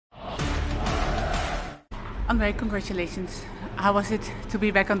André, congratulations. How was it to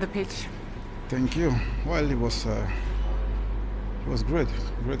be back on the pitch? Thank you. Well, it was great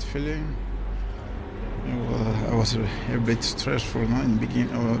feeling. I was a bit stressful, no, in begin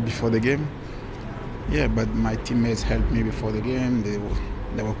before the game. Yeah, but my teammates helped me before the game. They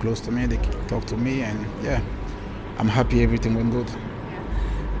were close to me. They talked to me, and yeah, I'm happy everything went good.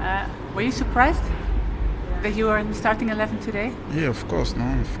 Were you surprised that you were in the starting 11 today? Yeah, of course, no,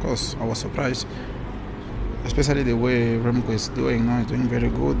 of course, I was surprised, especially the way Remco is doing. No, he's doing very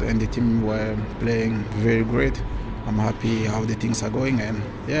good, and the team were playing very great. I'm happy how the things are going, and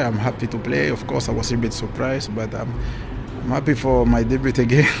yeah, I'm happy to play. Of course, I was a bit surprised, but I'm happy for my debut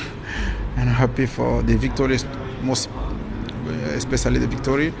again, and I'm happy for the victories, most especially the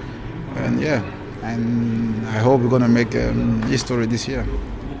victory, and yeah, and I hope we're gonna make history this year.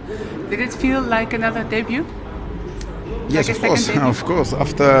 Did it feel like another debut? Yes, like of course, of course.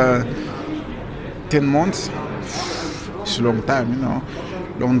 After 10 months, it's a long time,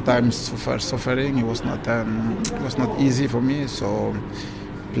 long time suffering. It was not easy for me. So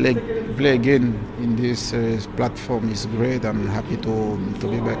play again in this platform is great. I'm happy to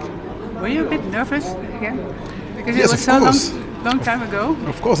be back. Were you a bit nervous again? Because Yes, it was of so course. long time ago.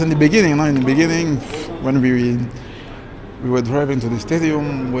 Of course, in the beginning, when we were driving to the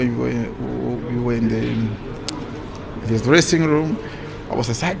stadium, we were in this dressing room. I was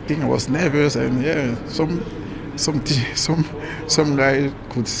excited, I was nervous, and yeah, some guy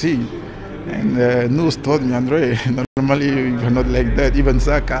could see, and news told me, André, normally you're not like that, even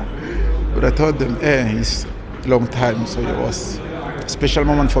Zaka. But I told them, it's a long time, so it was a special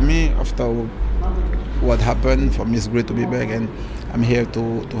moment for me after what happened. For me, it's great to be back, and I'm here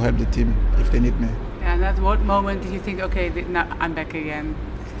to help the team if they need me. Yeah, and at what moment did you think, okay, now I'm back again?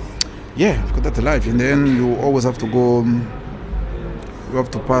 Yeah, because that's life. In the end, you always have to go. You have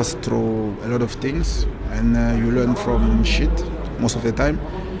to pass through a lot of things, and you learn from shit most of the time.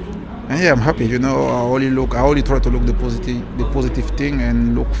 And yeah, I'm happy. I only try to look the positive thing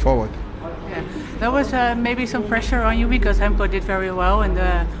and look forward. Yeah, there was maybe some pressure on you because Remco did very well in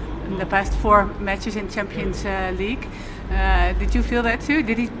the past 4 matches in Champions League. Did you feel that too?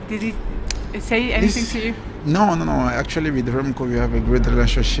 Did he say anything to you? No. Actually, with Remco, we have a great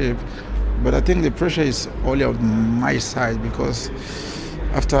relationship. But I think the pressure is only on my side because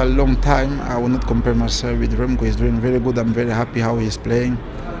after a long time, I will not compare myself with Remco. He's doing very good. I'm very happy how he's playing.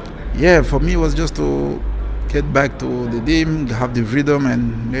 Yeah, for me, it was just to get back to the team, have the freedom,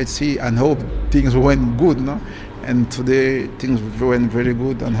 and let's see and hope things went good. No? And today, things went very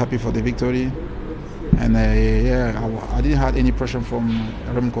good. I'm happy for the victory. And I didn't have any pressure from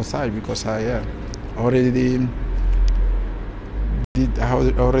Remco's side because I already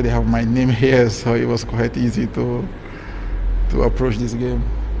have my name here, so it was quite easy to approach this game.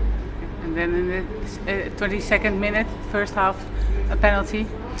 And then in the 22nd minute, first half, a penalty.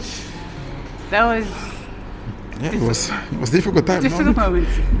 That was. Yeah, it was difficult time. Difficult moment.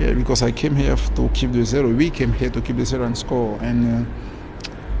 Yeah, because I came here to keep the 0. We came here to keep the 0 and score, and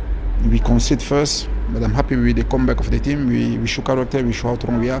we concede first. But I'm happy with the comeback of the team. We show character, we show how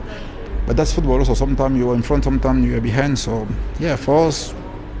strong we are. But that's football also. Sometimes you are in front, sometimes you are behind. So yeah, for us,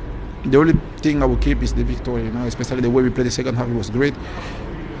 the only thing I will keep is the victory. Especially the way we played the second half, it was great.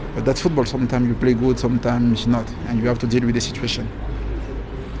 But that's football. Sometimes you play good, sometimes not, and you have to deal with the situation.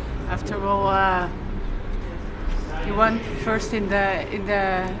 After all, you won first in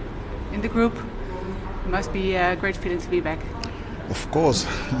the group. It must be a great feeling to be back. Of course,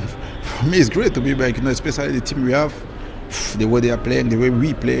 for me it's great to be back. Especially the team we have, the way they are playing, the way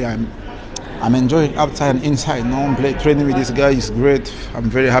we play. I'm enjoying outside and inside. Training with this guy is great. I'm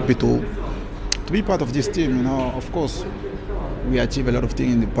very happy to be part of this team. Of course, we achieved a lot of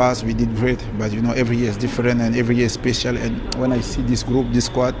things in the past. We did great, but every year is different and every year is special. And when I see this group, this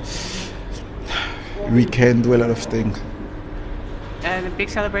squad, we can do a lot of things. And a big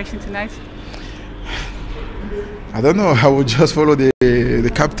celebration tonight? I don't know. I will just follow the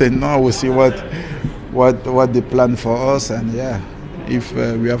captain. Now we'll see what they plan for us, and yeah, if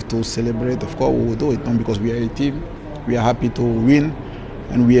we have to celebrate, of course we will do it. Because we are a team, we are happy to win,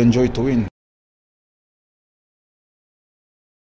 and we enjoy to win.